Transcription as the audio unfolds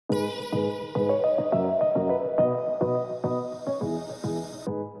Well,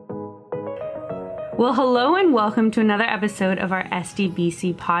 hello and welcome to another episode of our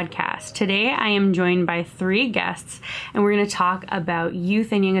SDBC podcast. Today I am joined by three guests and we're going to talk about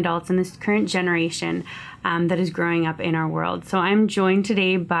youth and young adults in this current generation that is growing up in our world. So I'm joined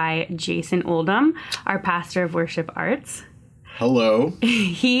today by Jason Oldham, our pastor of worship arts. Hello.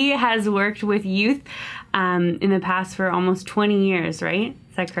 He has worked with youth in the past for almost 20 years, right?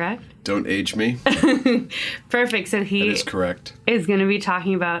 Is that correct? Don't age me. Perfect. So he That is correct. Is going to be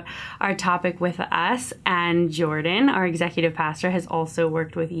talking about our topic with us. And Jordan, our executive pastor, has also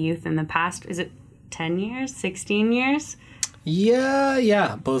worked with youth in the past. Is it 10 years, 16 years?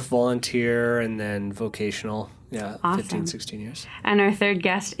 Yeah. Both volunteer and then vocational. Yeah, Awesome. 15, 16 years. And our third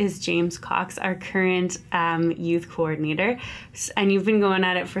guest is James Cox, our current youth coordinator. And you've been going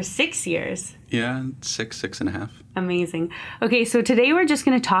at it for 6 years. Yeah, six and a half. Amazing. Okay, so today we're just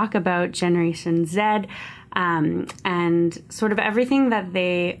going to talk about Generation Z and sort of everything that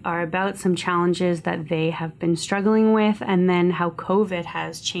they are about, some challenges that they have been struggling with, and then how COVID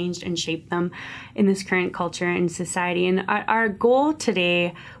has changed and shaped them in this current culture and society. And our goal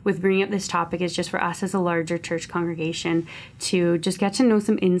today with bringing up this topic is just for us as a larger church congregation to just get to know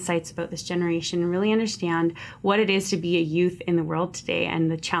some insights about this generation and really understand what it is to be a youth in the world today and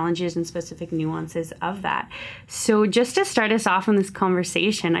the challenges and specific nuances of that. So just to start us off in this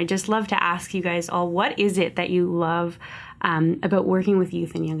conversation, I just love to ask you guys all, what is it that you love about working with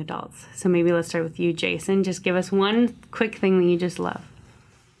youth and young adults? So maybe let's start with you, Jason. Just give us one quick thing that you just love.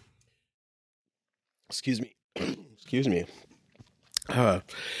 Excuse me.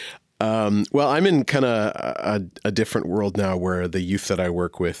 Well, I'm in kind of a different world now where the youth that I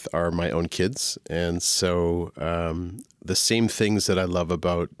work with are my own kids. And so the same things that I love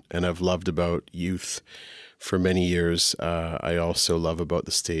about and I've loved about youth for many years, I also love about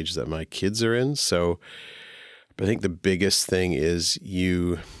the stage that my kids are in. So I think the biggest thing is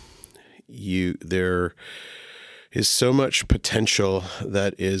there is so much potential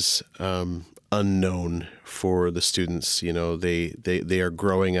that is unknown for the students. You know, they are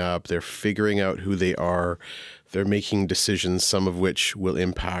growing up, they're figuring out who they are, they're making decisions, some of which will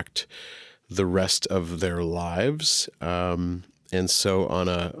impact the rest of their lives. And so on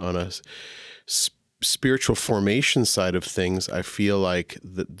a spiritual formation side of things, I feel like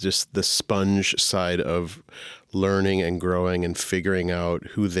just the sponge side of learning and growing and figuring out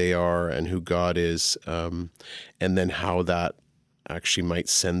who they are and who God is, and then how that actually might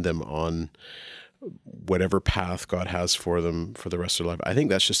send them on whatever path God has for them for the rest of their life. I think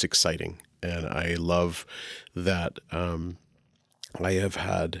that's just exciting. And I love that I have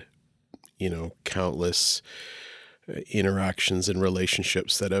had, countless interactions and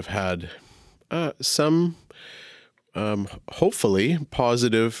relationships that have had some hopefully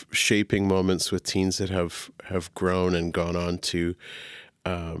positive shaping moments with teens that have grown and gone on to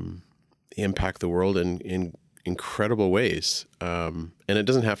impact the world in incredible ways. And it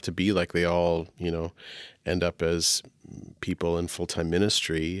doesn't have to be like they all, end up as people in full-time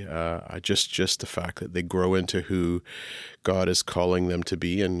ministry. Just the fact that they grow into who God is calling them to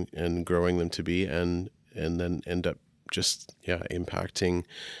be and growing them to be and then end up just impacting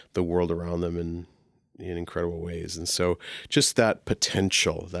the world around them in incredible ways. And so just that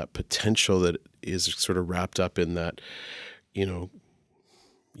potential that is sort of wrapped up in that,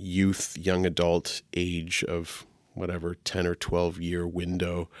 youth, young adult age of whatever 10 or 12 year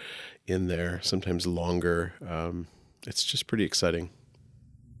window in there, sometimes longer. It's just pretty exciting.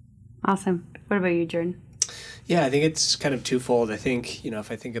 Awesome. What about you, Jordan? Yeah, I think it's kind of twofold. I think,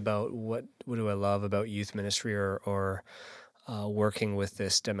 if I think about what do I love about youth ministry or working with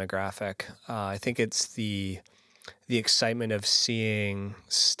this demographic, I think it's the excitement of seeing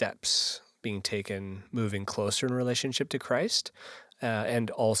steps being taken, moving closer in relationship to Christ, and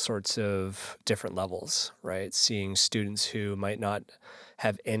all sorts of different levels, right? Seeing students who might not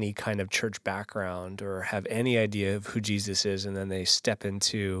have any kind of church background or have any idea of who Jesus is, and then they step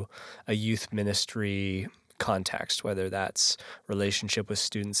into a youth ministry context, whether that's relationship with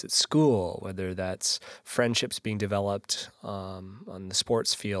students at school, whether that's friendships being developed on the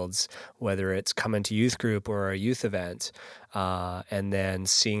sports fields, whether it's coming to youth group or a youth event, and then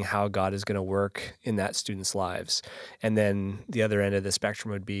seeing how God is going to work in that student's lives. And then the other end of the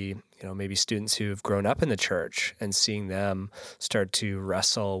spectrum would be, maybe students who've grown up in the church and seeing them start to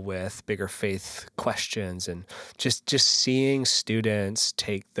wrestle with bigger faith questions and just seeing students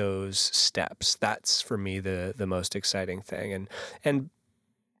take those steps. That's for me the most exciting thing. And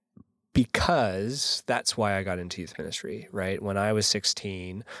because that's why I got into youth ministry, right? When I was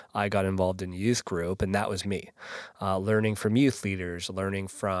 16, I got involved in a youth group, and that was me. Learning from youth leaders, learning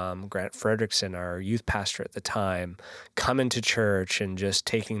from Grant Fredrickson, our youth pastor at the time, coming to church and just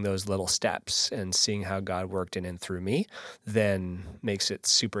taking those little steps and seeing how God worked in and through me, then makes it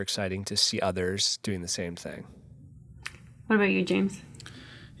super exciting to see others doing the same thing. What about you, James?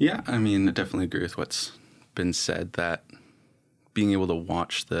 Yeah, I mean, I definitely agree with what's been said, that being able to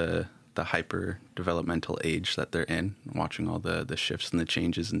watch the hyper developmental age that they're in, watching all the shifts and the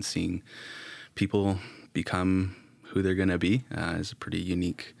changes and seeing people become who they're going to be is a pretty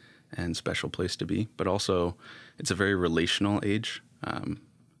unique and special place to be. But also, it's a very relational age,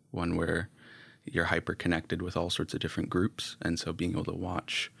 one where you're hyper connected with all sorts of different groups. And so being able to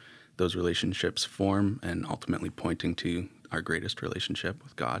watch those relationships form and ultimately pointing to our greatest relationship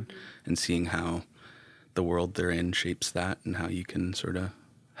with God and seeing how the world they're in shapes that and how you can sort of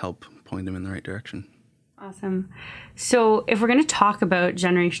help point them in the right direction. Awesome. So if we're going to talk about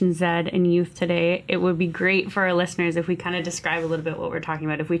Generation Z and youth today, it would be great for our listeners if we kind of describe a little bit what we're talking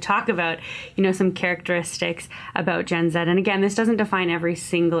about. If we talk about, some characteristics about Gen Z. And again, this doesn't define every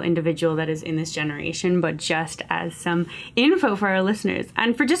single individual that is in this generation, but just as some info for our listeners.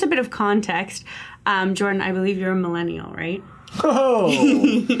 And for just a bit of context, Jordan, I believe you're a millennial, right? Oh,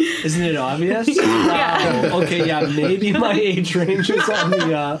 isn't it obvious? Wow. Okay, yeah, maybe my age range is on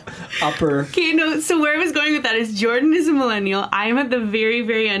the upper. Okay, no, so where I was going with that is Jordan is a millennial. I'm at the very,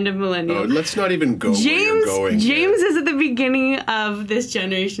 very end of millennial. Oh, let's not even go where you're going. James is at the beginning of this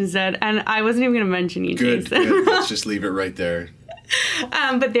Generation Z, and I wasn't even going to mention you, Good. Jason. Let's just leave it right there.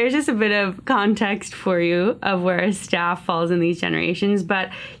 But there's just a bit of context for you of where our staff falls in these generations. But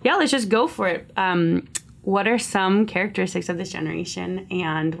yeah, let's just go for it. What are some characteristics of this generation,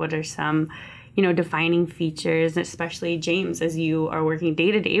 and what are some, defining features, especially James, as you are working day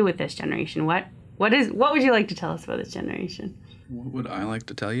to day with this generation? What would you like to tell us about this generation? What would I like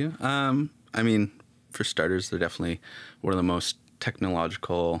to tell you? I mean, for starters, they're definitely one of the most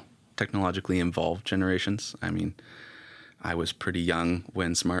technologically involved generations. I mean, I was pretty young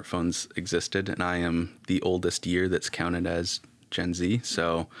when smartphones existed, and I am the oldest year that's counted as Gen Z.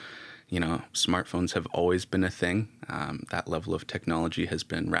 So, smartphones have always been a thing. That level of technology has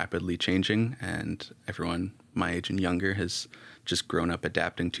been rapidly changing, and everyone my age and younger has just grown up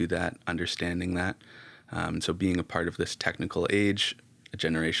adapting to that, understanding that. So being a part of this technical age, a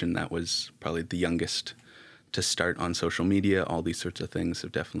generation that was probably the youngest to start on social media, all these sorts of things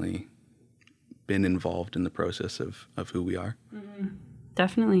have definitely been involved in the process of who we are. Mm-hmm.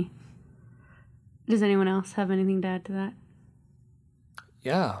 Definitely. Does anyone else have anything to add to that?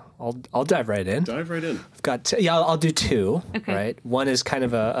 Yeah, I'll dive right in. Dive right in. I've got I'll do two. Okay. Right. One is kind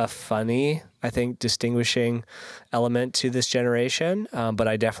of a funny, I think, distinguishing element to this generation, but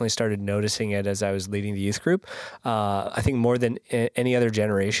I definitely started noticing it as I was leading the youth group. I think more than any other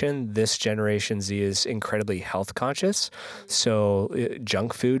generation, this Generation Z is incredibly health conscious. So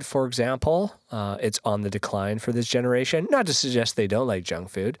junk food, for example, it's on the decline for this generation. Not to suggest they don't like junk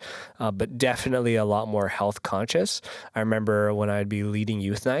food, but definitely a lot more health conscious. I remember when I'd be leading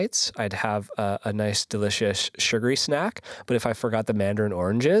youth nights, I'd have a nice, delicious, sugary snack, but if I forgot the mandarin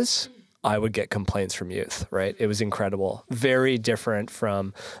oranges, I would get complaints from youth, right? It was incredible. Very different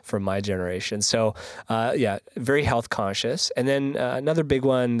from my generation. So, very health conscious. And then another big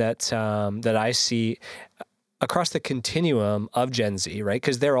one that I see across the continuum of Gen Z, right?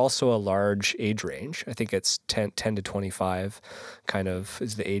 Because they're also a large age range. I think it's 10 to 25 kind of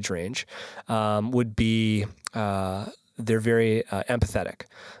is the age range, would be they're very empathetic.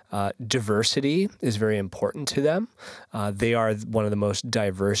 Diversity is very important to them. They are one of the most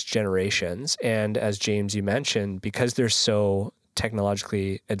diverse generations. And as James, you mentioned, because they're so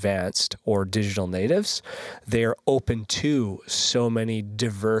technologically advanced or digital natives, they're open to so many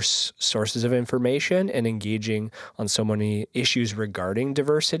diverse sources of information and engaging on so many issues regarding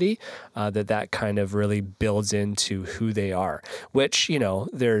diversity that kind of really builds into who they are, which,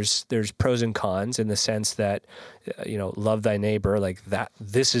 there's pros and cons in the sense that, love thy neighbor, like that,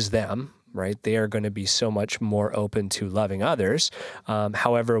 this is them. Right? They are going to be so much more open to loving others.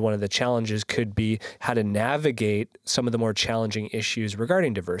 However, one of the challenges could be how to navigate some of the more challenging issues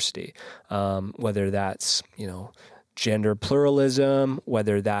regarding diversity, whether that's, gender pluralism,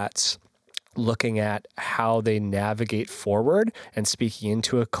 whether that's looking at how they navigate forward and speaking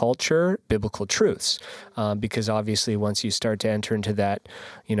into a culture, biblical truths. Because obviously once you start to enter into that,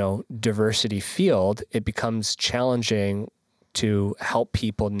 diversity field, it becomes challenging to help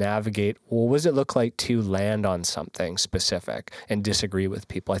people navigate, well, what does it look like to land on something specific and disagree with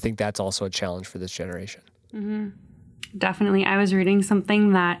people? I think that's also a challenge for this generation. Mm-hmm. Definitely. I was reading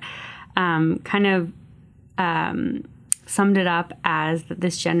something that kind of summed it up as that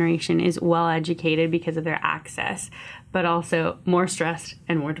this generation is well educated because of their access, but also more stressed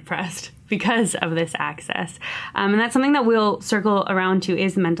and more depressed because of this access. And that's something that we'll circle around to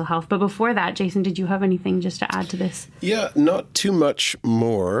is mental health. But before that, Jason, did you have anything just to add to this? Yeah, not too much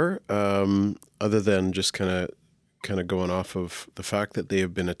more, other than just kind of going off of the fact that they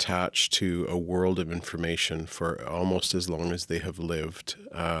have been attached to a world of information for almost as long as they have lived.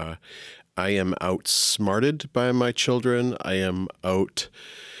 I am outsmarted by my children. I am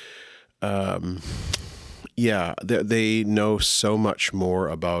they know so much more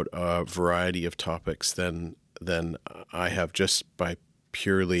about a variety of topics than I have, just by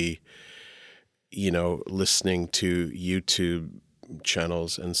purely, listening to YouTube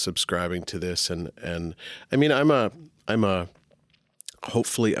channels and subscribing to this. And I mean, I'm a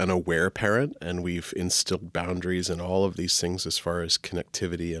hopefully unaware parent, and we've instilled boundaries and all of these things as far as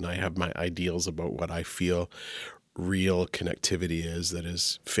connectivity. And I have my ideals about what I feel real connectivity is, that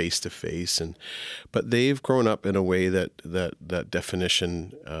is face to face. But they've grown up in a way that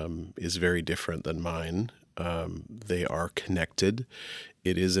definition is very different than mine. They are connected.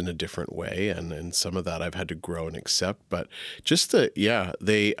 It is in a different way, and some of that I've had to grow and accept. But just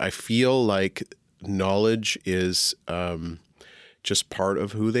I feel like knowledge is just part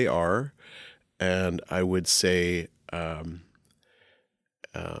of who they are. And I would say,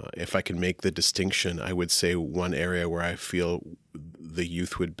 if I can make the distinction, I would say one area where I feel the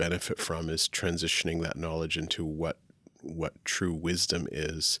youth would benefit from is transitioning that knowledge into what true wisdom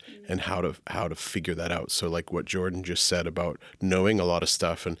is and how to figure that out. So like what Jordan just said about knowing a lot of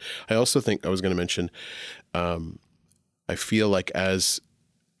stuff. And I also think I was going to mention, I feel like as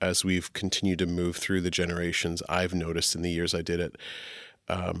we've continued to move through the generations, I've noticed in the years I did it,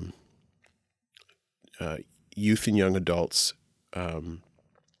 youth and young adults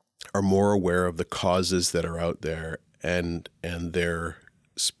are more aware of the causes that are out there, and their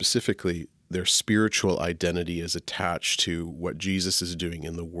spiritual identity is attached to what Jesus is doing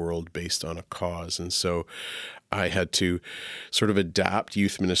in the world based on a cause. And so I had to sort of adapt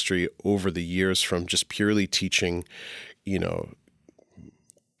youth ministry over the years from just purely teaching,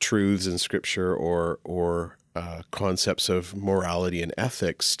 truths in scripture or concepts of morality and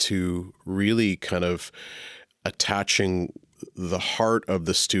ethics, to really kind of attaching the heart of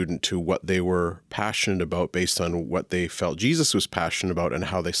the student to what they were passionate about based on what they felt Jesus was passionate about and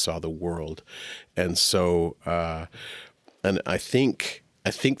how they saw the world. And so, and I think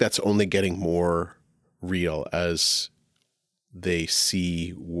that's only getting more real as they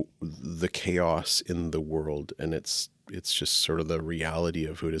see the chaos in the world, and it's just sort of the reality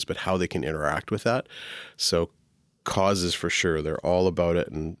of who it is, but how they can interact with that. So causes for sure, they're all about it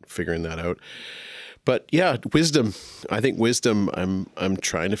and figuring that out. But yeah, wisdom. I think wisdom, I'm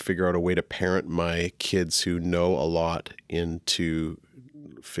trying to figure out a way to parent my kids who know a lot into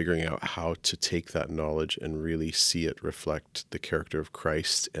figuring out how to take that knowledge and really see it reflect the character of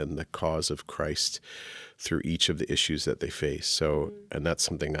Christ and the cause of Christ through each of the issues that they face. So, and that's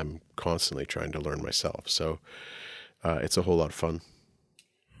something I'm constantly trying to learn myself. So it's a whole lot of fun.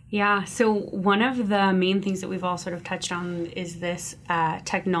 Yeah, so one of the main things that we've all sort of touched on is this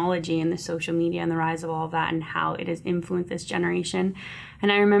technology and the social media and the rise of all of that and how it has influenced this generation.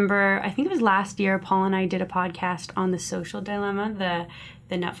 And I remember, I think it was last year, Paul and I did a podcast on The Social Dilemma,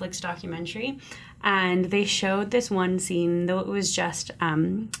 the Netflix documentary. And they showed this one scene, though it was just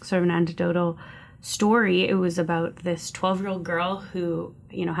sort of an anecdotal story. It was about this 12-year-old girl who,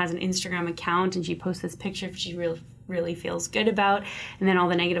 has an Instagram account, and she posts this picture she really feels good about, and then all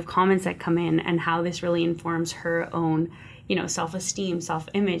the negative comments that come in, and how this really informs her own, self-esteem,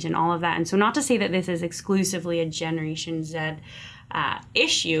 self-image, and all of that. And so not to say that this is exclusively a Generation Z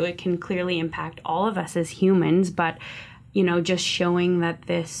issue. It can clearly impact all of us as humans, but just showing that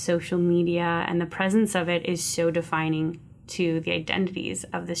this social media and the presence of it is so defining to the identities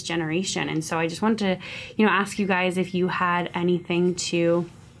of this generation. And so I just wanted to, ask you guys if you had anything to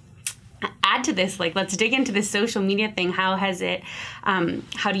add to this. Like, let's dig into this social media thing. How has it,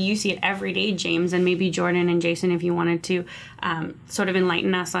 how do you see it every day, James? And maybe Jordan and Jason, if you wanted to sort of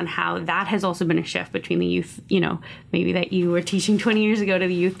enlighten us on how that has also been a shift between the youth, maybe that you were teaching 20 years ago to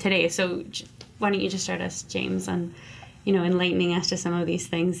the youth today. So why don't you just start us, James, on, enlightening us to some of these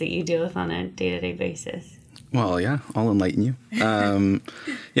things that you deal with on a day-to-day basis? Well, yeah, I'll enlighten you.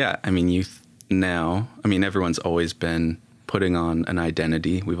 Youth now, everyone's always been putting on an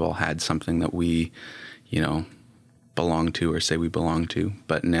identity. We've all had something that we, belong to or say we belong to.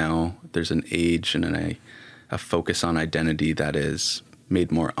 But now there's an age and a focus on identity that is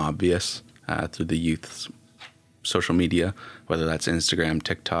made more obvious through the youth's social media, whether that's Instagram,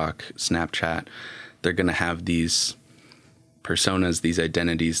 TikTok, Snapchat, they're going to have these personas, these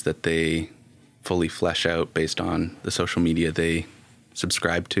identities that they fully flesh out based on the social media they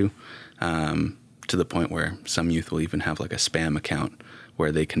subscribe to the point where some youth will even have like a spam account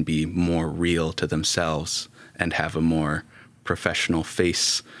where they can be more real to themselves and have a more professional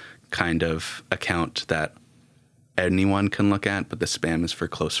face kind of account that anyone can look at, but the spam is for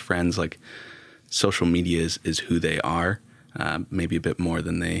close friends. Like, social media is who they are, maybe a bit more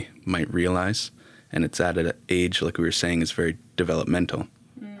than they might realize. And it's at an age, like we were saying, is very developmental.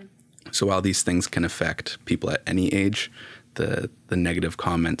 So while these things can affect people at any age, the negative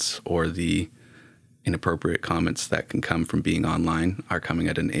comments or the inappropriate comments that can come from being online are coming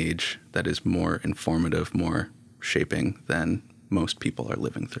at an age that is more informative, more shaping than most people are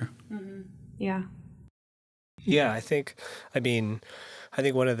living through. Mm-hmm. Yeah. Yeah, I think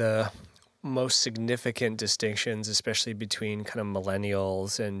one of the most significant distinctions, especially between kind of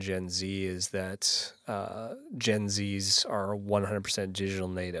millennials and Gen Z, is that Gen Zs are 100% digital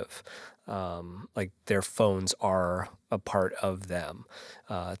native. Like, their phones are a part of them.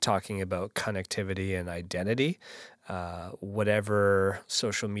 Talking about connectivity and identity, whatever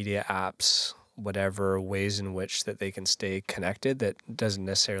social media apps, whatever ways in which that they can stay connected, that doesn't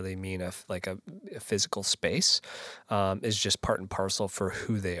necessarily mean a physical space, is just part and parcel for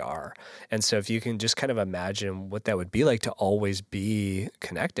who they are. And so if you can just kind of imagine what that would be like to always be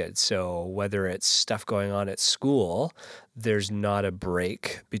connected. So whether it's stuff going on at school, there's not a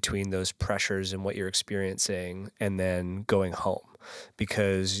break between those pressures and what you're experiencing and then going home,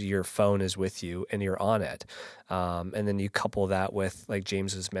 because your phone is with you and you're on it. And then you couple that with, like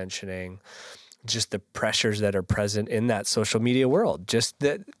James was mentioning, just the pressures that are present in that social media world, just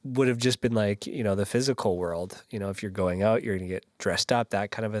that would have just been like, the physical world. If you're going out, you're going to get dressed up, that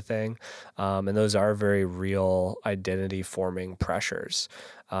kind of a thing. And those are very real identity forming pressures.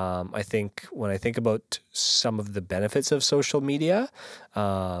 I think when I think about some of the benefits of social media,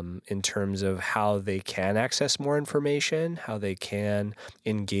 in terms of how they can access more information, how they can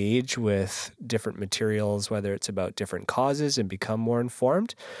engage with different materials, whether it's about different causes, and become more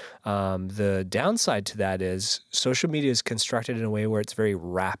informed. The downside to that is social media is constructed in a way where it's very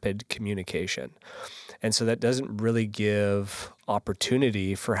rapid communication. And so that doesn't really give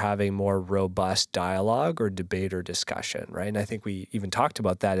opportunity for having more robust dialogue or debate or discussion, right? And I think we even talked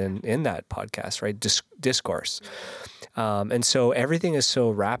about that in that podcast, right? Discourse. And so everything is so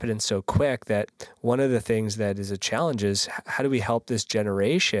rapid and so quick that one of the things that is a challenge is, how do we help this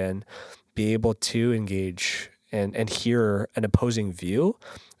generation be able to engage and hear an opposing view,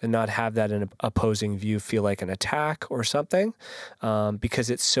 and not have that an opposing view feel like an attack or something, because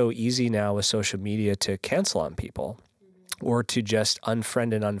it's so easy now with social media to cancel on people or to just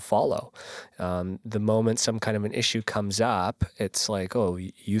unfriend and unfollow. The moment some kind of an issue comes up, it's like, oh,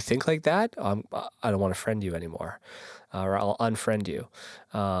 you think like that? I don't want to friend you anymore, or I'll unfriend you.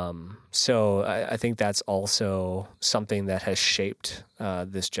 So I think that's also something that has shaped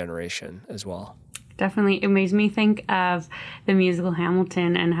this generation as well. Definitely. It makes me think of the musical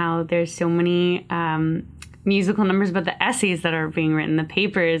Hamilton and how there's so many musical numbers, but the essays that are being written, the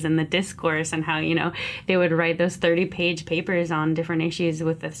papers and the discourse, and how, they would write those 30-page papers on different issues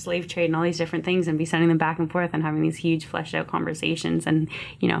with the slave trade and all these different things, and be sending them back and forth and having these huge fleshed out conversations, and,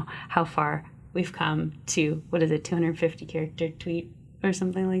 how far we've come to, 250 character tweet or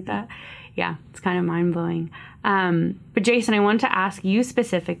something like that. Yeah, it's kind of mind blowing. But Jason, I wanted to ask you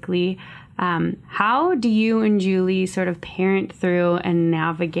specifically, how do you and Julie sort of parent through and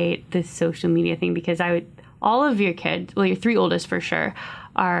navigate this social media thing? Because all of your kids, well, your three oldest for sure,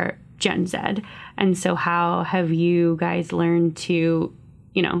 are Gen Z. And so how have you guys learned to,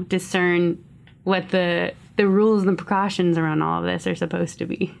 discern what the rules and the precautions around all of this are supposed to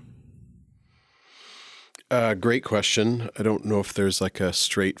be? Great question. I don't know if there's like a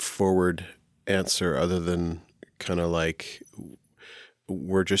straightforward answer, other than kind of like,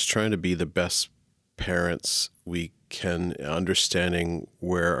 we're just trying to be the best parents we can, understanding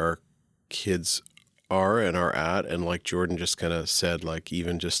where our kids are and are at. And like Jordan just kind of said, like,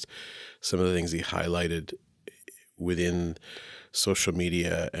 even just some of the things he highlighted within social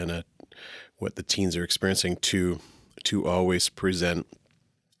media and what the teens are experiencing, to always present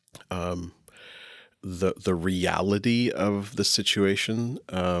the reality of the situation,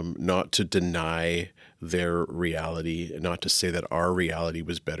 not to deny their reality, not to say that our reality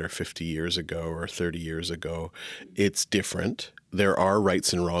was better 50 years ago or 30 years ago. It's different. There are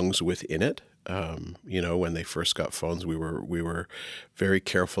rights and wrongs within it. When they first got phones, we were very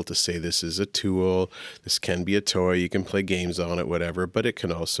careful to say this is a tool, this can be a toy, you can play games on it, whatever, but it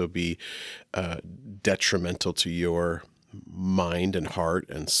can also be detrimental to your mind and heart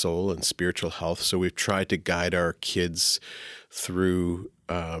and soul and spiritual health. So we've tried to guide our kids through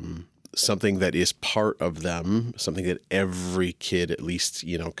something that is part of them, something that every kid, at least,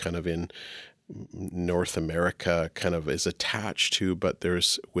 kind of in North America, kind of is attached to, but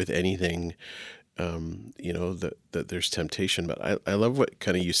there's with anything, that there's temptation. But I love what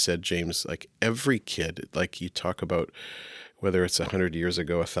kind of you said, James, like every kid, like you talk about whether it's 100 years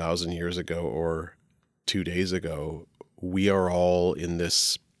ago, 1,000 years ago, or 2 days ago, we are all in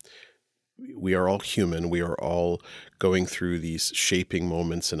this, we are all human. We are all going through these shaping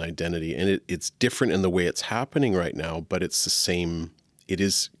moments and identity. And it's different in the way it's happening right now, but it's the same. It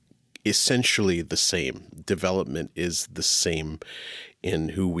is essentially the same. Development is the same in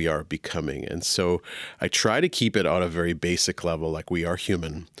who we are becoming. And so I try to keep it on a very basic level, like we are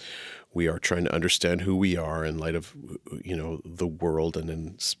human. We are trying to understand who we are in light of, the world, and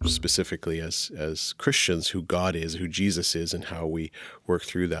then specifically as Christians, who God is, who Jesus is, and how we work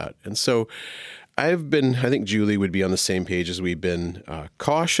through that. And so I think Julie would be on the same page as we've been,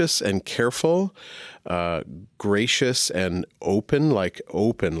 cautious and careful, gracious and open,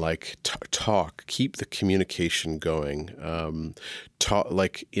 talk, keep the communication going.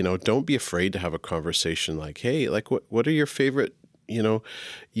 Don't be afraid to have a conversation like, hey, like what are your favorite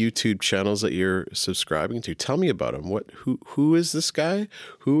YouTube channels that you're subscribing to? Tell me about them. Who is this guy?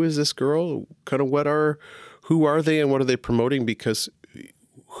 Who is this girl? Kind of who are they and what are they promoting? Because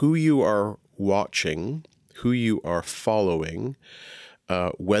who you are watching, who you are following,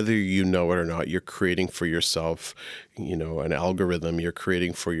 whether you know it or not, you're creating for yourself, an algorithm. You're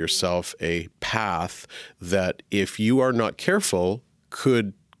creating for yourself a path that, if you are not careful,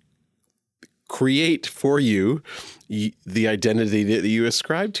 could create for you the identity that you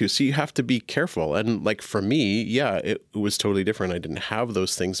ascribe to. So you have to be careful. And like for me, yeah, it was totally different. I didn't have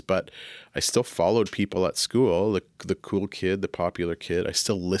those things, but I still followed people at school, the cool kid, the popular kid. I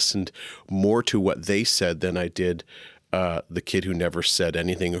still listened more to what they said than I did the kid who never said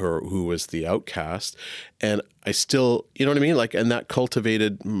anything, or who was the outcast. And I still, you know what I mean? Like, and that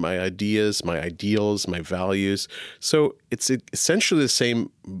cultivated my ideas, my ideals, my values. So it's essentially the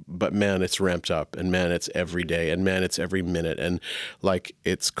same, but man, it's ramped up, and man, it's every day, and man, it's every minute, and like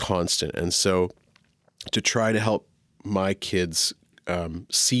it's constant. And so to try to help my kids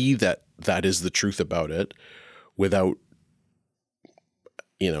see that is the truth about it, without,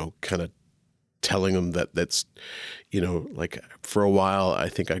 kind of telling them that's, like for a while, I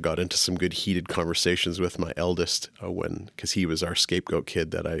think I got into some good heated conversations with my eldest because he was our scapegoat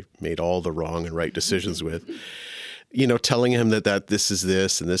kid that I made all the wrong and right decisions with, telling him that this is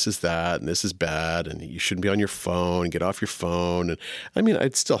this and this is that and this is bad and you shouldn't be on your phone, get off your phone. And I mean,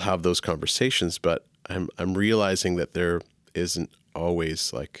 I'd still have those conversations, but I'm realizing that there isn't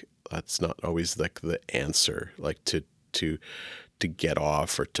always that's not always like the answer, like to get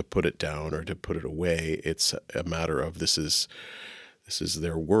off or to put it down or to put it away. It's a matter of this is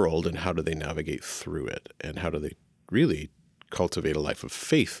their world, and how do they navigate through it, and how do they really cultivate a life of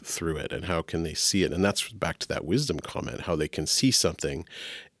faith through it, and how can they see it? And that's back to that wisdom comment, how they can see something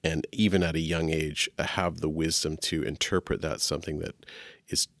and even at a young age have the wisdom to interpret that something that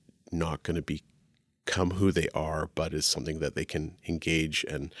is not going to become who they are, but is something that they can engage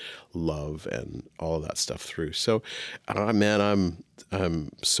and love and all of that stuff through. So, man,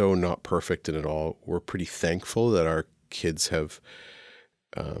 I'm so not perfect in it all. We're pretty thankful that our kids have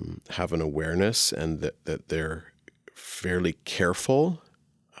an awareness, and that they're fairly careful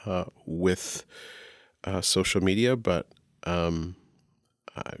with social media, but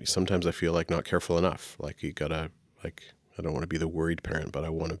sometimes I feel like not careful enough. Like you gotta, I don't want to be the worried parent, but I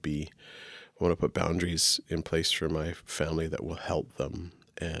want to put boundaries in place for my family that will help them.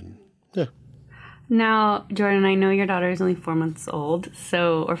 And yeah. Now, Jordan, I know your daughter is only 4 months old,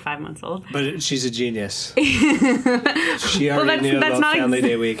 or 5 months old. But she's a genius. She already knew about Family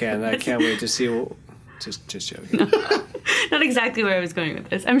Day weekend. I can't wait to see. Just joking. No, not exactly where I was going with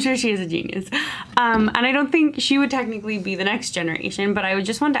this. I'm sure she is a genius. And I don't think she would technically be the next generation, but I would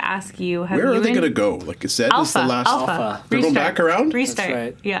just want to ask you, where are they going to go? Like Zed is the last. Alpha. They're going back around? Restart. That's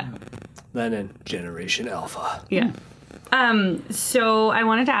right. Yeah. Then Generation Alpha. Yeah. So I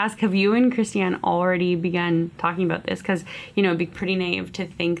wanted to ask, have you and Christiane already begun talking about this? Because, it'd be pretty naive to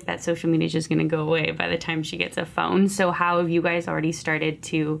think that social media is just going to go away by the time she gets a phone. So how have you guys already started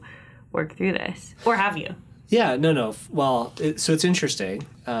to work through this? Or have you? Yeah, no. Well, so it's interesting.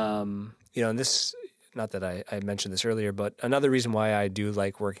 And this not that I mentioned this earlier, but another reason why I do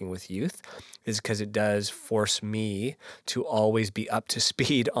like working with youth is because it does force me to always be up to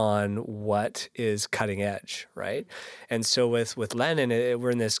speed on what is cutting edge, right? And so with Lennon,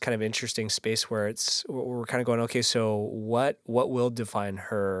 we're in this kind of interesting space where we're kind of going, okay, so what will define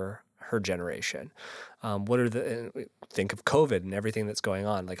her generation? Think of COVID and everything that's going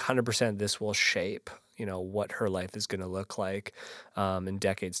on. Like 100% this will shape, what her life is going to look like in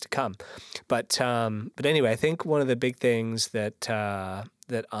decades to come. But anyway, I think one of the big things that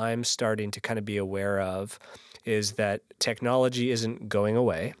I'm starting to kind of be aware of is that technology isn't going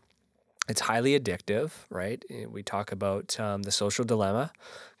away. It's highly addictive, right? We talk about the social dilemma.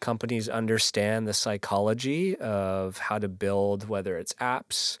 Companies understand the psychology of how to build, whether it's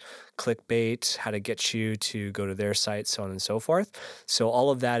apps, clickbait, how to get you to go to their site, so on and so forth. So all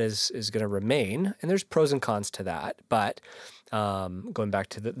of that is going to remain, and there's pros and cons to that. But going back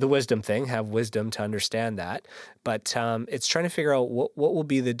to the wisdom thing, have wisdom to understand that. But it's trying to figure out what will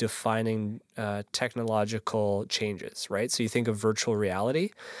be the defining technological changes, right? So you think of virtual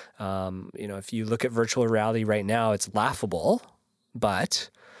reality. If you look at virtual reality right now, it's laughable, but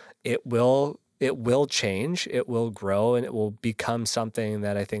it will change, it will grow, and it will become something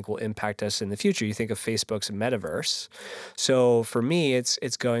that I think will impact us in the future. You think of Facebook's metaverse. So for me,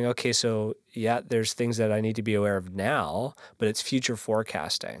 it's going, okay, so yeah, there's things that I need to be aware of now, but it's future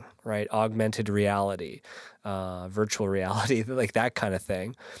forecasting, right? Augmented reality, virtual reality, like that kind of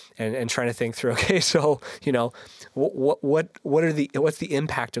thing, and trying to think through, okay, so what's the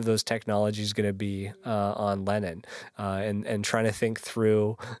impact of those technologies going to be on Lennon, and trying to think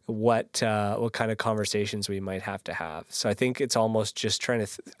through what kind of conversations we might have to have. So I think it's almost just trying to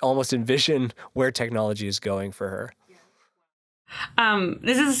almost envision where technology is going for her.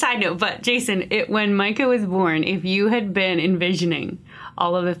 This is a side note, but Jason, when Micah was born, if you had been envisioning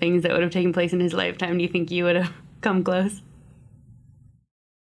all of the things that would have taken place in his lifetime, do you think you would have come close?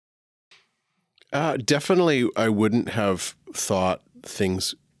 Definitely, I wouldn't have thought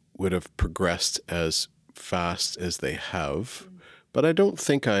things would have progressed as fast as they have, but I don't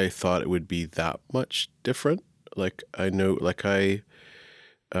think I thought it would be that much different. I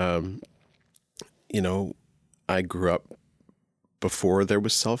grew up before there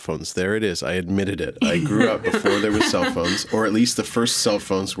was cell phones. There it is. I admitted it. I grew up before there was cell phones, or at least the first cell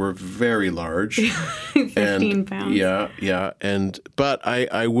phones were very large. 15 pounds. Yeah. But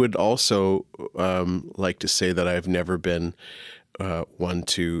I would also like to say that I've never been one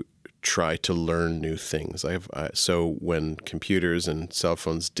to try to learn new things. So when computers and cell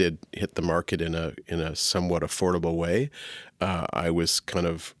phones did hit the market in a somewhat affordable way, I was kind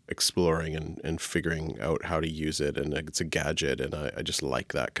of exploring and figuring out how to use it, and it's a gadget, and I just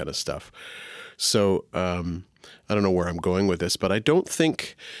like that kind of stuff. So I don't know where I'm going with this, but I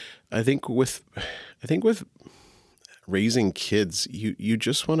think with raising kids, you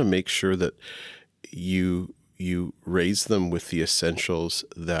just want to make sure that you raise them with the essentials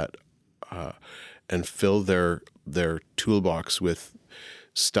that and fill their toolbox with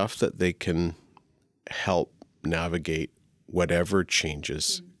stuff that they can help navigate whatever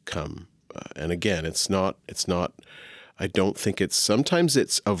changes come. And again, it's not, I don't think sometimes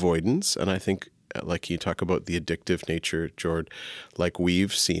it's avoidance. And I think, like you talk about the addictive nature, Jord, like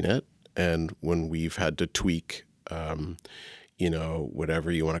we've seen it. And when we've had to tweak,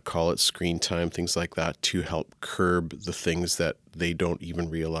 whatever you want to call it, screen time, things like that, to help curb the things that they don't even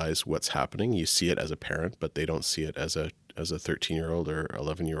realize what's happening. You see it as a parent, but they don't see it as a 13-year-old or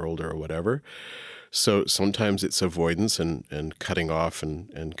 11-year-old or whatever. So sometimes it's avoidance and cutting off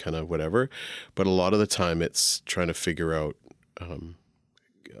and kind of whatever. But a lot of the time it's trying to figure out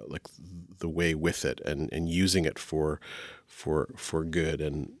like the way with it and using it for good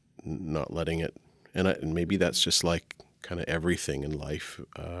and not letting it. And maybe that's just like kind of everything in life.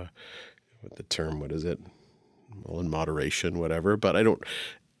 With the term, what is it? Well, in moderation, whatever. But I don't.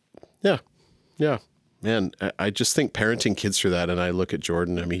 Yeah. Man, I just think parenting kids through that, and I look at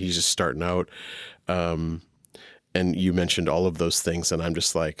Jordan. I mean, he's just starting out, and you mentioned all of those things, and I'm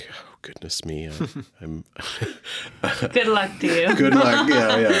just like, oh, goodness me, I'm. Good luck to you. Good luck.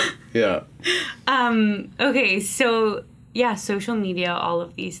 Yeah. Okay, so yeah, social media, all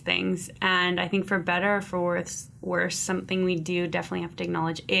of these things, and I think for better or for worse, something we do definitely have to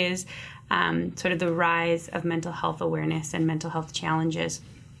acknowledge is sort of the rise of mental health awareness and mental health challenges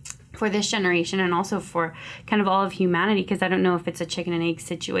for this generation, and also for kind of all of humanity, because I don't know if it's a chicken and egg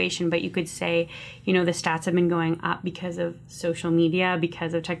situation, but you could say, the stats have been going up because of social media,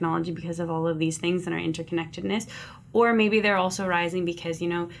 because of technology, because of all of these things and our interconnectedness. Or maybe they're also rising because,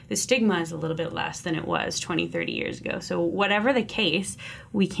 the stigma is a little bit less than it was 20, 30 years ago. So whatever the case,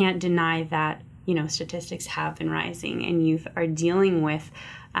 we can't deny that statistics have been rising and youth are dealing with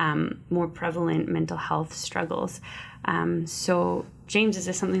more prevalent mental health struggles. So, James, is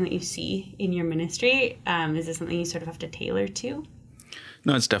this something that you see in your ministry? Is this something you sort of have to tailor to?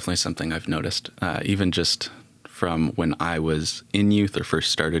 No, it's definitely something I've noticed, even just from when I was in youth or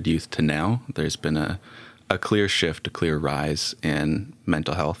first started youth to now. There's been a clear shift, a clear rise in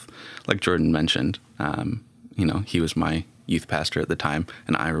mental health. Like Jordan mentioned, he was my youth pastor at the time,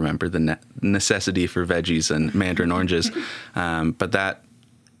 and I remember the necessity for veggies and mandarin oranges. But that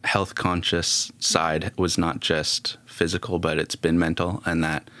health conscious side was not just physical, but it's been mental, and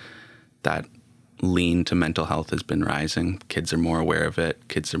that lean to mental health has been rising. Kids are more aware of it.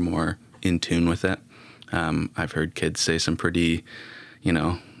 Kids are more in tune with it. I've heard kids say some pretty,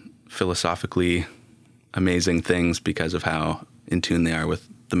 philosophically amazing things because of how in tune they are with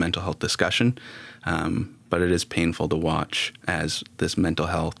the mental health discussion. But it is painful to watch as this mental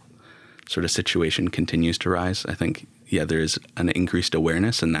health sort of situation continues to rise. I think, there is an increased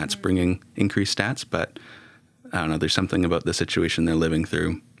awareness, and that's bringing increased stats. But I don't know, there's something about the situation they're living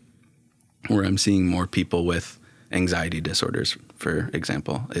through where I'm seeing more people with anxiety disorders, for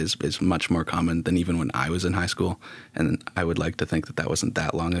example, is much more common than even when I was in high school. And I would like to think that wasn't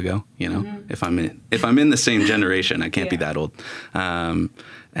that long ago. If I'm in the same generation, I can't be that old.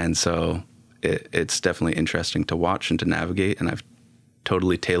 And so it's definitely interesting to watch and to navigate. And I've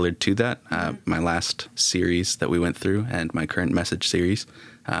totally tailored to that. My last series that we went through and my current message series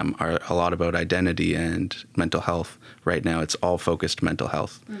are a lot about identity and mental health. Right now, it's all focused mental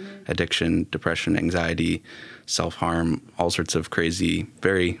health, addiction, depression, anxiety, self-harm, all sorts of crazy,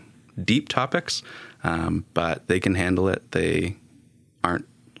 very deep topics, but they can handle it. They aren't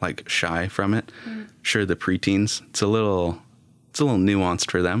like shy from it. Sure, the preteens, it's a little nuanced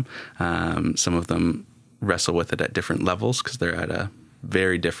for them. Some of them wrestle with it at different levels because they're at a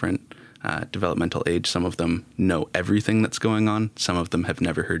very different developmental age. Some of them know everything that's going on. Some of them have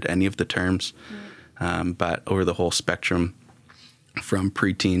never heard any of the terms. But over the whole spectrum, from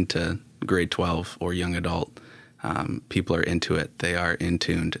preteen to grade 12 or young adult, people are into it. They are in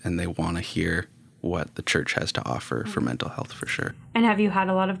tuned, and they want to hear what the church has to offer for mental health, for sure. And have you had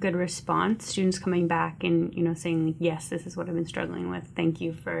a lot of good response? Students coming back and, saying, yes, this is what I've been struggling with. Thank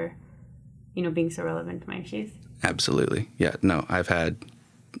you for, being so relevant to my issues. Absolutely. Yeah, no, I've had,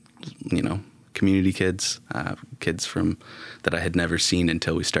 community kids, kids from that I had never seen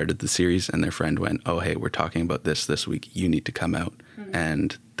until we started the series, and their friend went, oh, hey, we're talking about this week. You need to come out.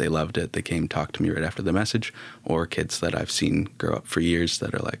 And they loved it. They came talk to me right after the message. Or kids that I've seen grow up for years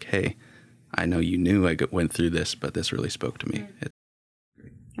that are like, hey, I know you knew I went through this, but this really spoke to me.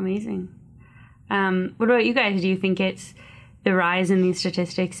 Amazing. What about you guys? Do you think it's the rise in these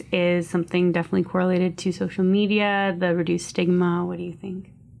statistics is something definitely correlated to social media, the reduced stigma? What do you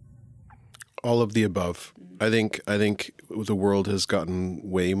think? All of the above. I think the world has gotten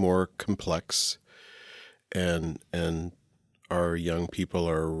way more complex, and our young people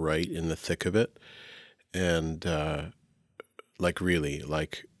are right in the thick of it. And really,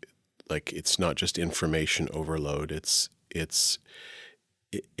 it's not just information overload.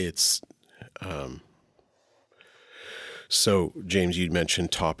 So James, you'd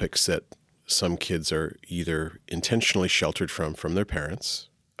mentioned topics that some kids are either intentionally sheltered from their parents,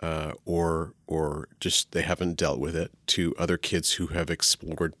 or just they haven't dealt with it, to other kids who have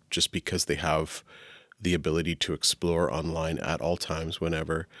explored just because they have the ability to explore online at all times,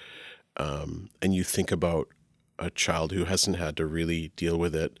 whenever. And you think about a child who hasn't had to really deal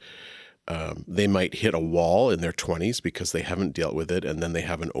with it. They might hit a wall in their 20s because they haven't dealt with it, and then they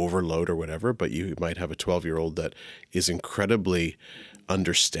have an overload or whatever. But you might have a 12-year-old that is incredibly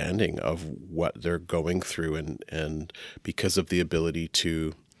understanding of what they're going through, and because of the ability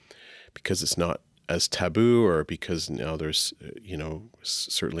to, because it's not as taboo, or because now there's,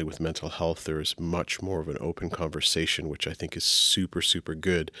 certainly with mental health, there's much more of an open conversation, which I think is super, super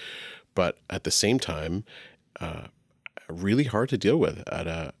good. But at the same time, really hard to deal with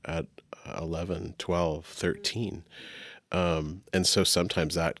at 11, 12, 13. And so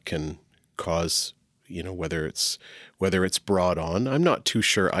sometimes that can cause, whether it's brought on, I'm not too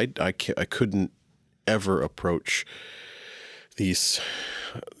sure. I couldn't ever approach these,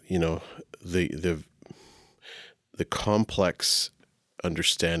 the complex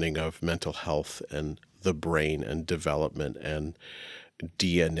understanding of mental health and the brain and development and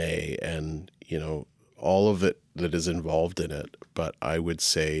DNA and, all of it that is involved in it. But I would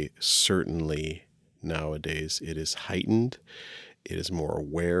say certainly nowadays it is heightened. It is more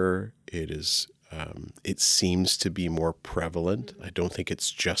aware. It seems to be more prevalent. I don't think it's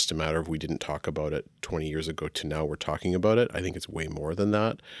just a matter of we didn't talk about it 20 years ago to now we're talking about it. I think it's way more than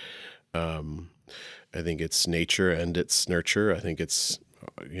that. I think it's nature and it's nurture. I think it's,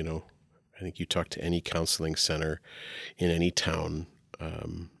 I think you talk to any counseling center in any town,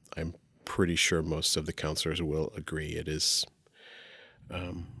 I'm pretty sure most of the counselors will agree it is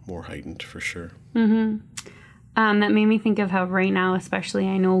more heightened for sure. That made me think of how right now, especially,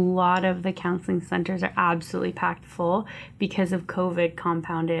 I know a lot of the counseling centers are absolutely packed full because of COVID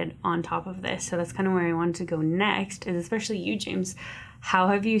compounded on top of this. So that's kind of where I wanted to go next, is especially you, James. How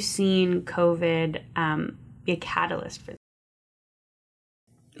have you seen COVID be a catalyst for this?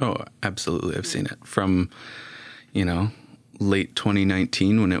 Oh, absolutely. I've seen it from, late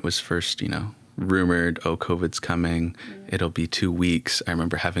 2019 when it was first, rumored, oh, COVID's coming. It'll be 2 weeks. I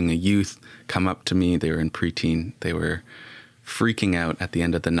remember having a youth come up to me. They were in preteen. They were freaking out at the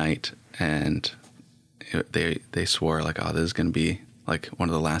end of the night. And they swore like, oh, this is going to be like one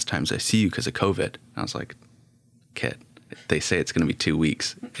of the last times I see you because of COVID. And I was like, kid, they say it's going to be 2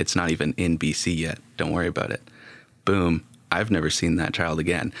 weeks. It's not even in BC yet. Don't worry about it. Boom. I've never seen that child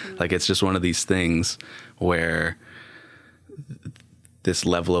again. Like, it's just one of these things where this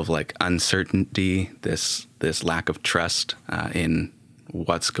level of like uncertainty, this lack of trust in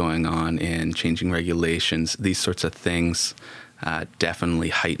what's going on in changing regulations, these sorts of things definitely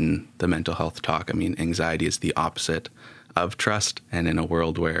heighten the mental health talk. I mean, anxiety is the opposite of trust. And in a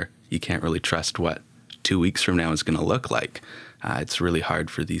world where you can't really trust what 2 weeks from now is going to look like, it's really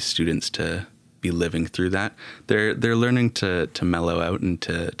hard for these students to be living through that. They're learning to mellow out and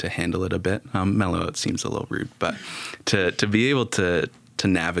to handle it a bit. Mellow out seems a little rude, but to be able to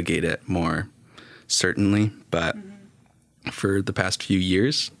navigate it more certainly. But for the past few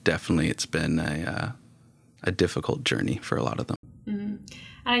years, definitely it's been a difficult journey for a lot of them. And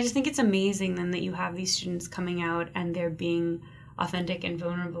I just think it's amazing then that you have these students coming out and they're being authentic and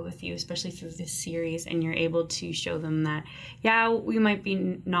vulnerable with you, especially through this series, and you're able to show them that, yeah, we might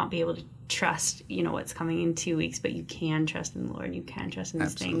not be able to trust, what's coming in 2 weeks, but you can trust in the Lord, you can trust in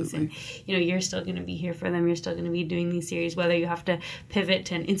these things, and you're still going to be here for them, you're still going to be doing these series, whether you have to pivot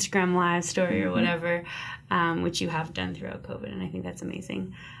to an Instagram live story or whatever, which you have done throughout COVID, and I think that's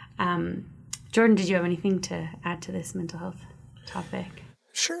amazing. Jordan, did you have anything to add to this mental health topic?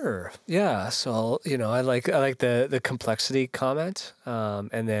 Sure. Yeah. So, I like the complexity comment.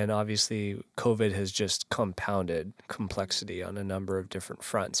 And then obviously COVID has just compounded complexity on a number of different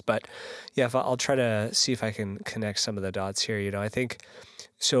fronts. But yeah, I'll try to see if I can connect some of the dots here. I think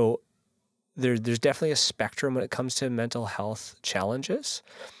so there's definitely a spectrum when it comes to mental health challenges.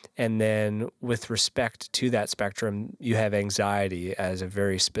 And then with respect to that spectrum, you have anxiety as a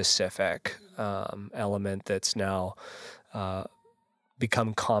very specific element that's now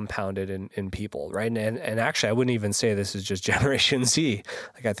become compounded in people, right? And actually, I wouldn't even say this is just Generation Z.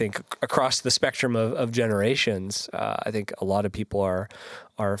 Like, I think across the spectrum of generations, I think a lot of people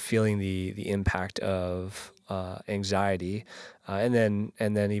are feeling the impact of anxiety, and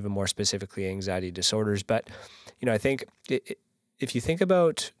then even more specifically, anxiety disorders. But I think if you think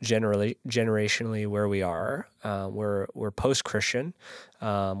about generationally where we are, we're post-Christian,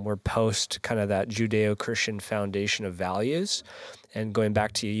 we're post kind of that Judeo-Christian foundation of values. And going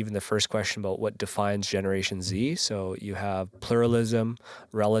back to even the first question about what defines Generation Z, so you have pluralism,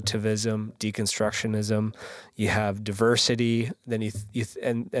 relativism, deconstructionism, you have diversity, then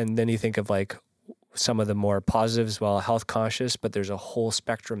then you think of like some of the more positives, well, health conscious, but there's a whole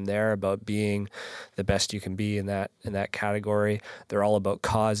spectrum there about being the best you can be in that category. They're all about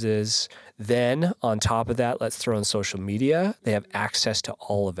causes. Then on top of that, let's throw in social media. They have access to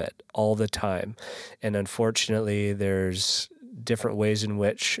all of it all the time. And unfortunately, there's different ways in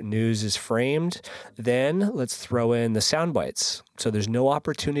which news is framed. Then let's throw in the sound bites. So there's no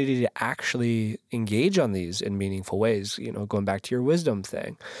opportunity to actually engage on these in meaningful ways, going back to your wisdom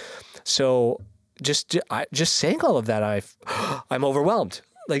thing. So just saying all of that, I'm overwhelmed.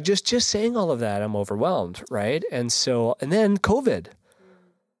 Like just saying all of that, I'm overwhelmed, right? And then COVID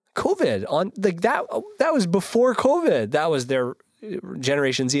on like that was before COVID. That was their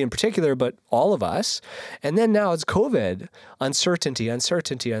Generation Z in particular, but all of us. And then now it's COVID, uncertainty,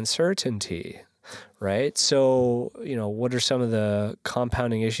 right? So, what are some of the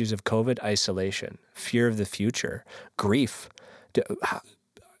compounding issues of COVID? Isolation, fear of the future, grief.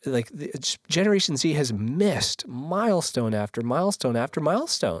 Like Generation Z has missed milestone after milestone after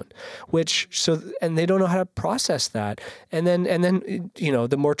milestone, and they don't know how to process that. And then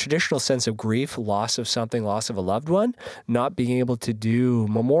the more traditional sense of grief, loss of something, loss of a loved one, not being able to do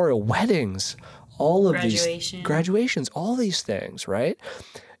memorial weddings, all of these graduations, all these things, right?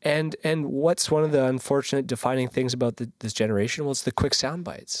 And what's one of the unfortunate defining things about this generation? Well, it's the quick sound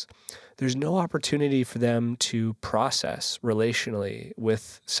bites. there's no opportunity for them to process relationally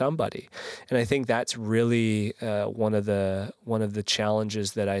with somebody. And I think that's really one of the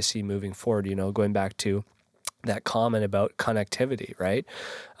challenges that I see moving forward, going back to that comment about connectivity, right?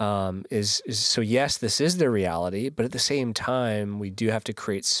 Is so yes, this is the reality, but at the same time, we do have to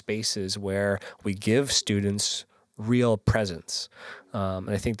create spaces where we give students real presence,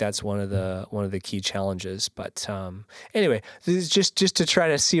 and I think that's one of the key challenges. But anyway, this is just to try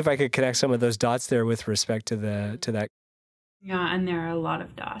to see if I could connect some of those dots there with respect to that. Yeah, and there are a lot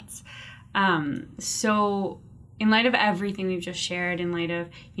of dots. So in light of everything we've just shared, in light of,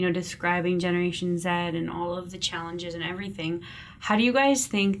 describing Generation Z and all of the challenges and everything, how do you guys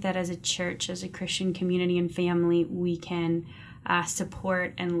think that as a church, as a Christian community and family, we can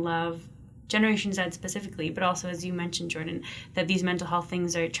support and love Generation Z specifically, but also, as you mentioned, Jordan, that these mental health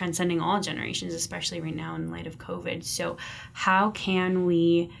things are transcending all generations, especially right now in light of COVID. So how can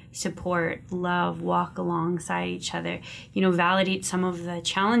we support, love, walk alongside each other, validate some of the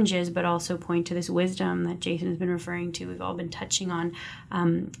challenges, but also point to this wisdom that Jason has been referring to, we've all been touching on.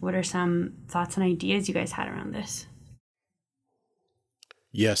 What are some thoughts and ideas you guys had around this?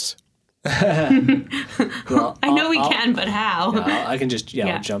 Yes. Well, I know we can, but how? I can just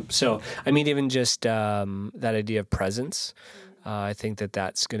I'll jump. So I mean, even just that idea of presence, I think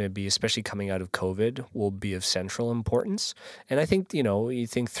that's going to be, especially coming out of COVID, will be of central importance. And I think, you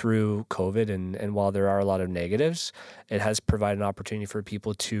think through COVID and while there are a lot of negatives, it has provided an opportunity for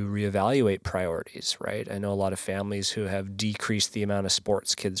people to reevaluate priorities, right? I know a lot of families who have decreased the amount of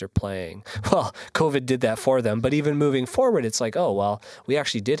sports kids are playing. Well, COVID did that for them. But even moving forward, it's like, oh, well, we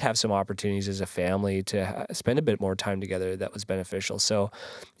actually did have some opportunities as a family to spend a bit more time together that was beneficial. So,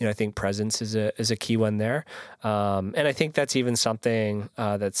 I think presence is a key one there. And I think that's even something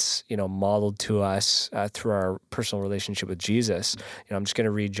that's, modeled to us through our personal relationship with Jesus. I'm just going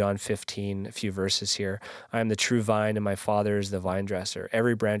to read John 15, a few verses here. I am the true vine, and my Father is the vine dresser.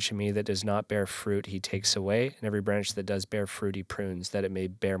 Every branch in me that does not bear fruit, he takes away, and every branch that does bear fruit, he prunes, that it may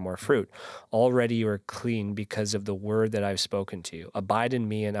bear more fruit. Already you are clean because of the word that I've spoken to you. Abide in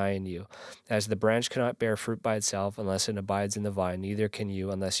me, and I in you. As the branch cannot bear fruit by itself unless it abides in the vine, neither can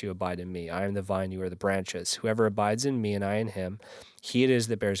you unless you abide in me. I am the vine, you are the branches. Whoever abides in me, and I in him, he it is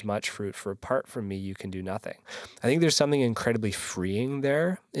that bears much fruit, for apart from me, you can do nothing. I think there's something incredibly freeing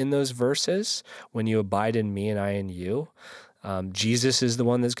there in those verses. When you abide in me and I in you, Jesus is the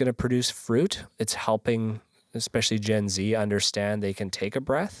one that's going to produce fruit. It's helping, especially Gen Z, understand they can take a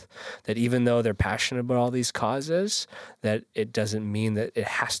breath, that even though they're passionate about all these causes, that it doesn't mean that it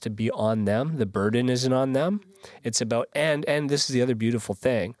has to be on them. The burden isn't on them. It's about, and this is the other beautiful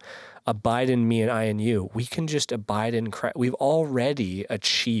thing, abide in me and I in you. We can just abide in Christ. We've already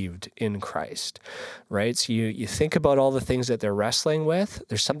achieved in Christ, right? So you think about all the things that they're wrestling with.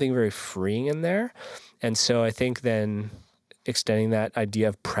 There's something very freeing in there. And so I think then extending that idea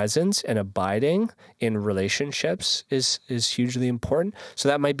of presence and abiding in relationships is hugely important. So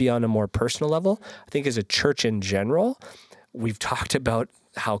that might be on a more personal level. I think as a church in general, we've talked about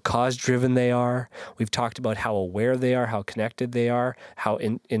how cause-driven they are. We've talked about how aware they are, how connected they are, how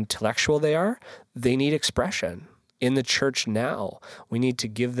intellectual they are. They need expression. In the church now, we need to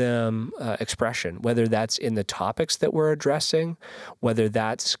give them expression, whether that's in the topics that we're addressing, whether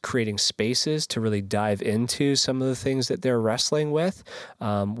that's creating spaces to really dive into some of the things that they're wrestling with,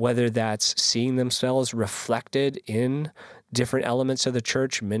 whether that's seeing themselves reflected in different elements of the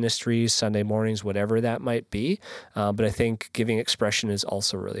church, ministries, Sunday mornings, whatever that might be. But I think giving expression is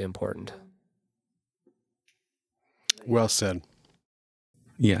also really important. Well said.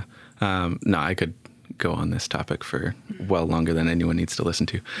 Yeah. No, I could go on this topic for well longer than anyone needs to listen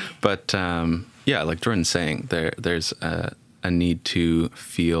to. But yeah, like Jordan's saying, there's a need to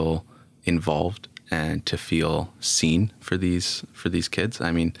feel involved and to feel seen for these kids.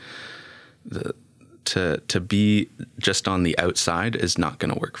 I mean, to be just on the outside is not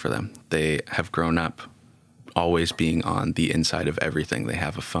going to work for them. They have grown up always being on the inside of everything. They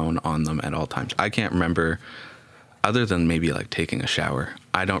have a phone on them at all times. I can't remember, other than maybe like taking a shower,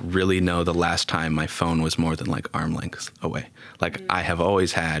 I don't really know the last time my phone was more than like arm length away. Like I have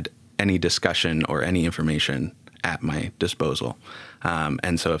always had any discussion or any information at my disposal.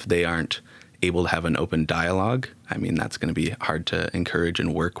 And so if they aren't able to have an open dialogue, I mean, that's going to be hard to encourage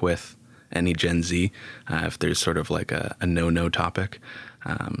and work with any Gen Z. If there's sort of like a no-no topic,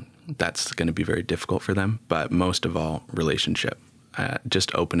 that's going to be very difficult for them. But most of all, relationship.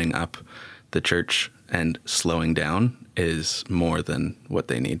 Just opening up the church and slowing down is more than what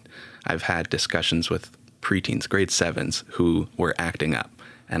they need. I've had discussions with preteens, grade 7s, who were acting up.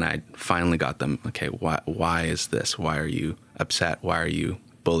 And I finally got them, okay, why is this? Why are you upset? Why are you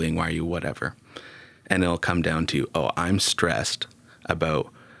bullying? Why are you whatever? And it'll come down to, oh, I'm stressed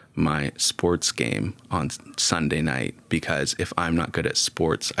about my sports game on Sunday night because if I'm not good at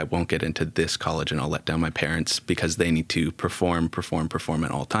sports, I won't get into this college and I'll let down my parents because they need to perform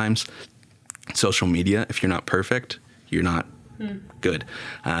at all times. Social media, if you're not perfect, you're not good.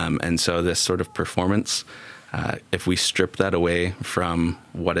 And so this sort of performance, if we strip that away from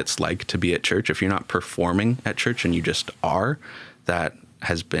what it's like to be at church, if you're not performing at church and you just are, that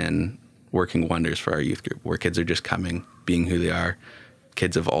has been working wonders for our youth group, where kids are just coming, being who they are.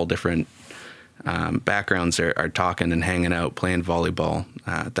 Kids of all different backgrounds are talking and hanging out, playing volleyball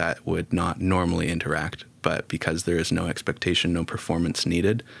that would not normally interact. But because there is no expectation, no performance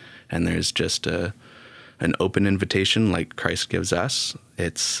needed, and there's just an open invitation like Christ gives us,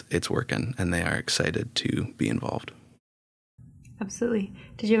 it's working, and they are excited to be involved. Absolutely.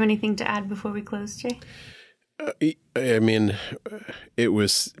 Did you have anything to add before we close, Jay? I mean, it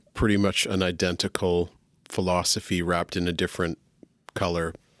was pretty much an identical philosophy wrapped in a different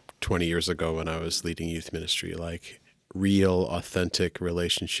color 20 years ago when I was leading youth ministry, like real, authentic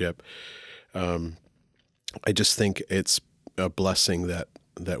relationship. I just think it's a blessing that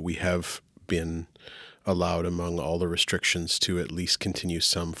we have been allowed, among all the restrictions, to at least continue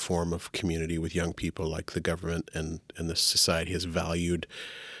some form of community with young people, like the government and the society has valued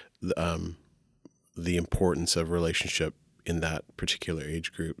the importance of relationship in that particular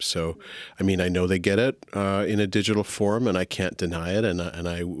age group. So, I mean, I know they get it in a digital form, and I can't deny it, and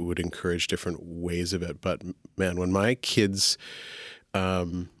I would encourage different ways of it. But man, when my kids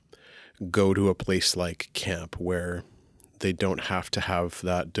go to a place like camp where they don't have to have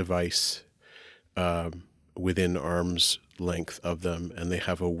that device within arm's length of them, and they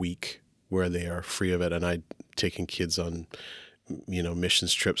have a week where they are free of it, and I've taken kids on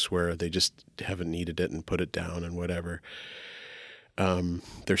missions trips where they just haven't needed it and put it down and whatever.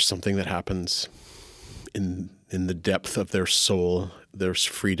 There's something that happens in the depth of their soul. There's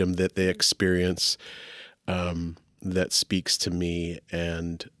freedom that they experience that speaks to me,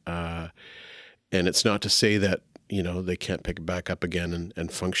 and it's not to say that they can't pick it back up again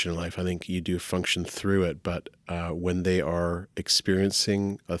and function in life. I think you do function through it, but when they are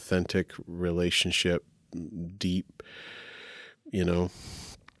experiencing authentic relationship, deep, they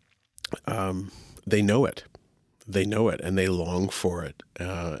know it. They know it, and they long for it.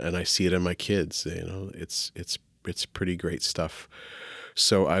 And I see it in my kids. It's pretty great stuff.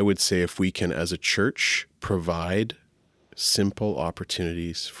 So I would say if we can, as a church, provide simple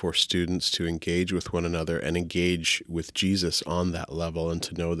opportunities for students to engage with one another and engage with Jesus on that level, and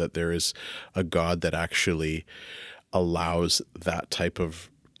to know that there is a God that actually allows that type of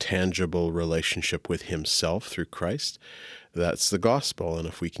tangible relationship with himself through Christ, that's the gospel. And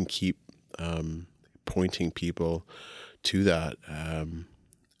if we can keep pointing people to that,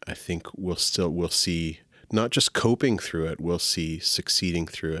 I think we'll see not just coping through it, we'll see succeeding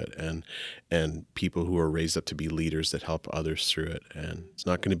through it, and people who are raised up to be leaders that help others through it. And it's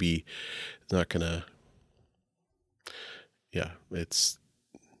I don't know,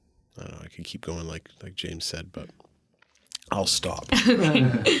 I could keep going like James said, but I'll stop.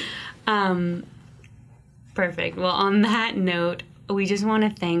 Perfect. Well, on that note, we just want to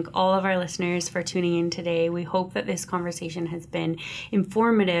thank all of our listeners for tuning in today. We hope that this conversation has been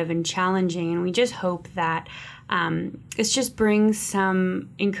informative and challenging, and we just hope that it just brings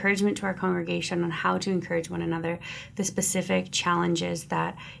some encouragement to our congregation on how to encourage one another, the specific challenges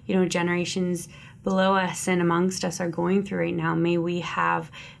that, generations below us and amongst us are going through right now. May we have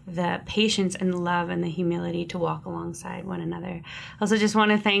the patience and the love and the humility to walk alongside one another. Also just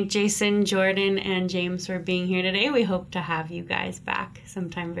want to thank Jason, Jordan, and James for being here today. We hope to have you guys back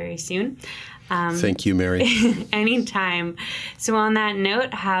sometime very soon. Thank you, Mary. Anytime. So on that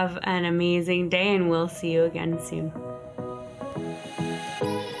note, have an amazing day, and we'll see you again soon.